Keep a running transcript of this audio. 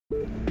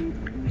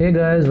Hey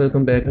guys,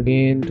 welcome back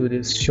again to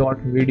this short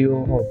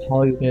video of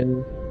how you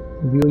can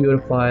view your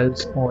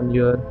files on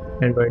your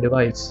Android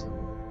device.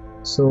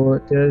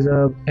 So there's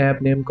a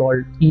app name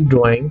called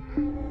eDrawing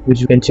which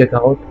you can check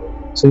out.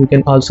 So you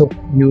can also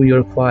view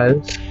your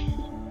files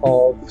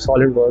of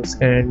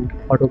Solidworks and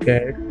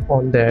AutoCAD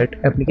on that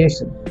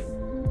application.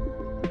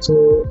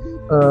 So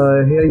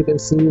here you can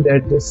see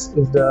that this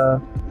is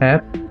the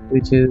app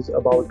which is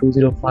about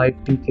 205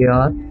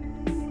 pkr,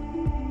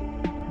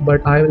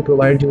 but I will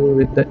provide you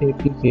with the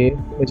APK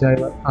which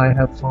I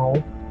have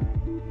found.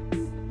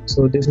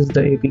 So this is the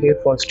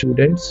APK for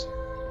students.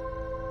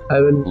 I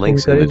will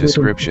Links in the encourage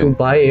you to description.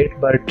 buy it,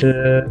 but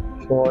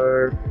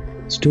for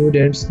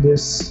students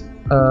this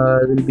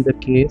will be the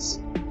case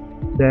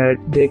that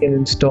they can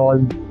install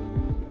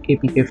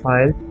APK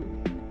file.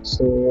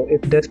 So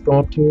if this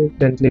prompts you,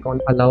 then click on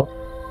allow.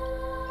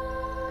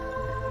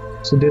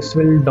 So this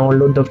will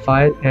download the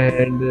file,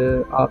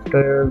 and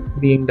after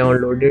being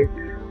downloaded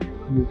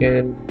you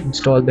can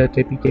install that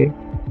APK.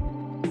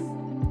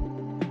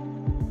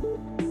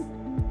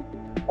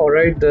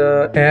 Alright,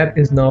 the app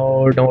is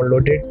now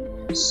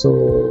downloaded.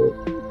 So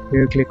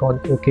here click on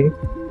OK,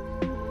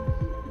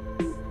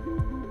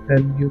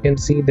 and you can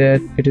see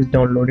that it is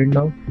downloaded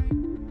now.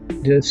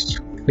 Just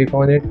click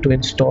on it to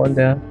install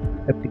the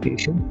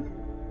application.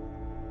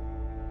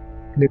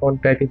 Click on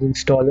package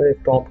installer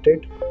if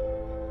prompted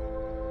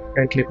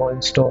and click on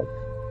install.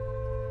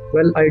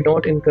 Well, I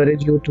don't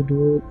encourage you to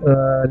do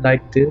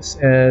like this,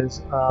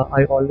 as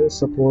I always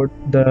support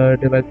the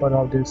developer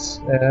of this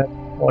app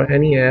or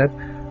any app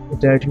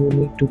that you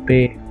need to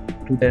pay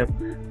to them,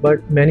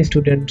 but many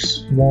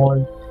students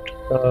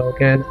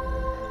can't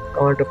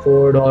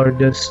afford or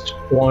just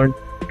want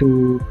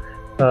to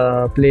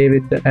play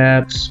with the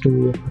apps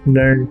to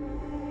learn.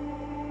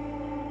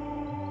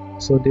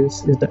 So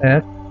this is the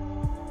app,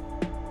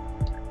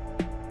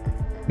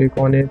 click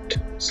on it.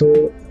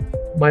 So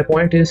my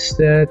point is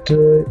that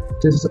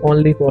this is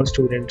only for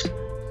students.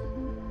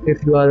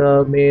 If you are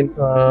a main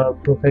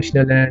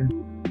professional and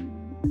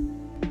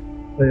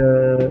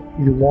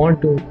you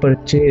want to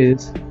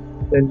purchase,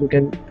 then you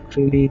can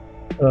really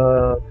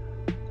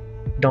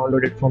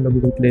download it from the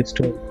Google Play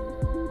Store.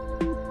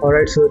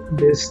 Alright, so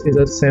this is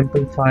a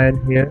sample file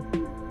here.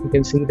 You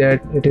can see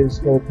that it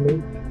is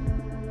opening,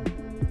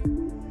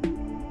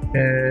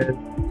 and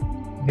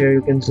here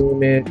you can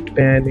zoom it,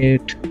 pan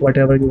it,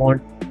 whatever you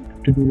want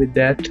to do with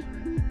that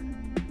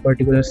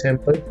particular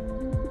sample.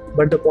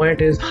 But the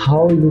point is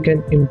how you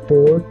can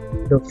import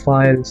the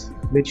files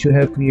which you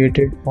have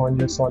created on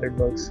your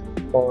Solidworks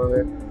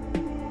or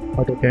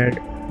AutoCAD.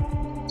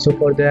 So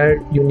for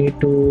that you need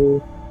to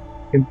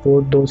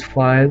import those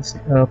files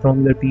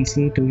from your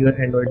PC to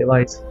your Android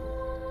device.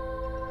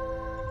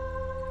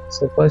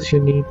 So first you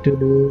need to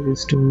do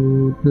is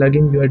to plug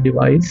in your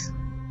device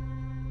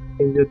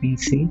in your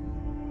PC.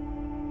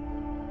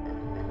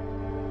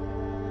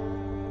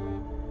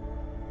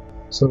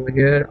 So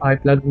here I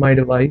plugged my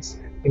device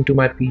into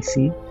my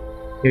PC.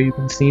 Here you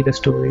can see the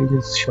storage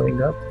is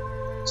showing up.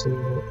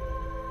 So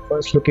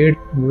first locate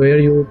where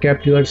you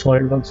kept your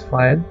Solidworks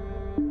file.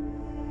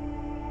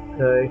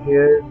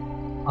 Here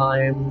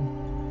I am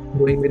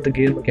going with the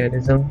gear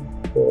mechanism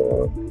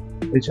for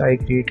which I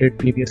created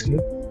previously,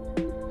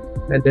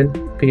 and then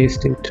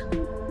paste it.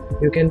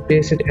 You can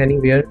paste it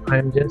anywhere. I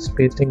am just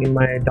pasting in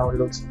my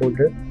downloads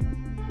folder.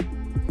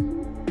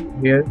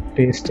 Here,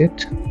 paste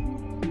it.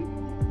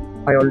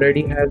 I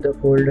already have the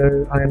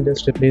folder. I am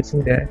just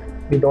replacing that.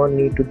 You don't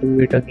need to do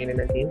it again and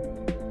again.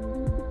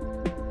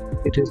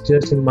 It is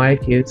just in my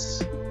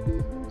case.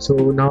 So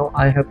now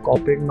I have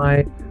copied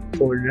my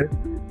folder.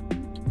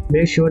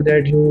 Make sure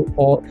that you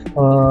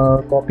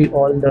copy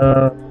all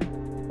the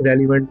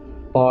relevant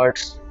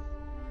parts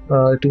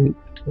so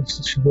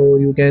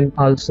you can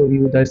also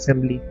view the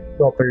assembly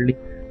properly.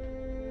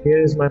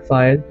 Here is my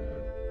file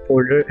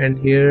folder, and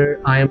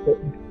here I am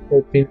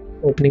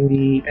opening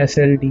the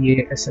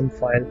SLDASM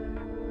file.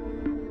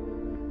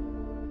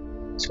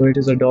 So it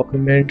is a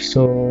document.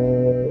 So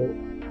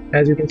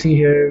as you can see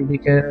here, we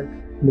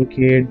can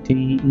locate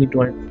the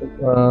eDrawing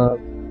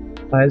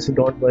file, so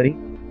don't worry,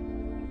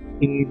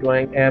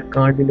 eDrawing app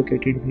can't be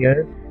located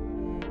here.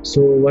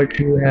 So what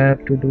you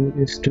have to do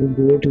is to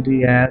go to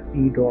the app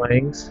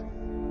eDrawings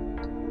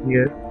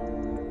here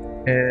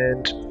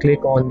and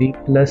click on the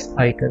plus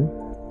icon.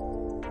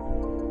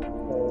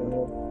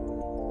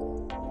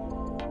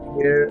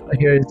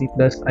 Here is the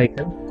plus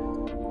icon.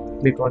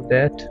 Click on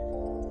that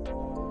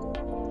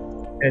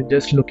and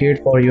just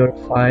locate for your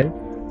file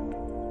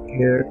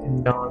here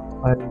in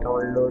file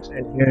downloads,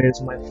 and here is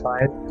my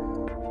file.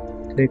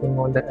 Clicking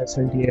on the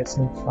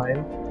SLDSM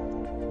file,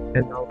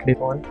 and now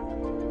click on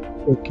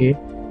OK.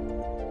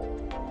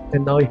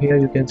 And now here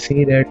you can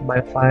see that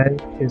my file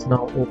is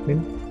now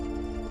open.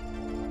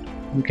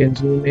 You can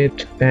zoom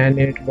it, pan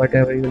it,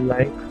 whatever you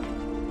like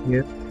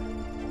here.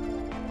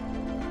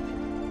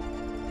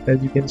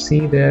 As you can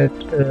see that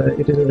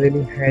it is a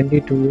really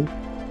handy tool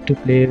to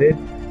play with.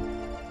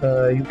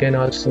 You can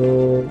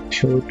also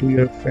show to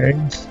your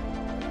friends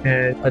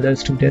and other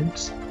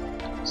students.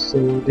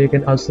 so they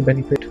can also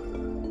benefit.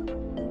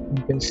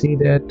 You can see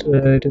that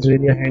it is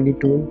really a handy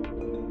tool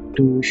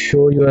to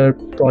show your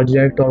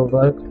project or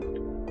work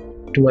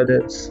to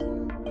others.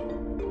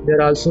 There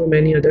are also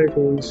many other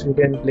tools you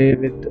can play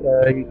with,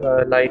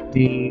 like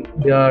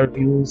there are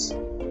views,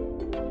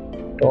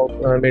 top,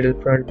 middle,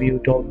 front view,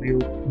 top view,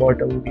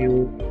 bottom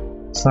view,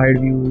 side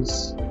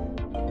views.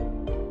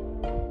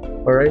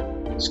 All right,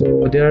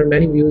 so there are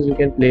many views you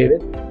can play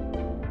with.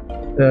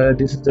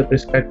 This is the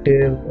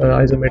perspective,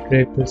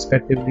 isometric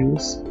perspective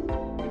views,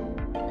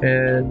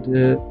 and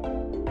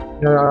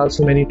there are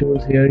also many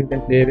tools here you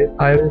can play with.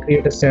 I will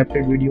create a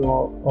separate video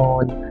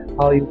on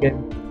how you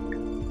can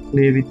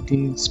play with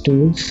these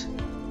tools.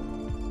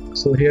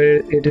 So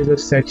here it is a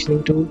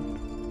sectioning tool.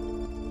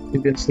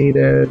 You can see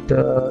that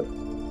the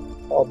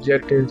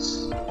object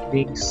is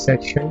being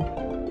sectioned.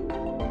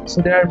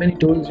 So there are many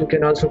tools. You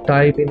can also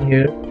type in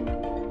here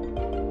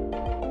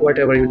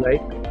whatever you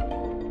like.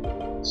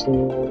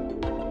 So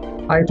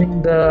I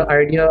think the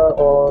idea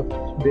of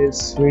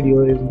this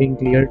video is being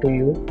clear to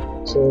you,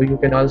 so you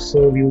can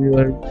also view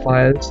your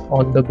files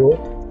on the go.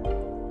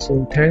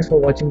 So thanks for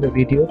watching the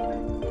video.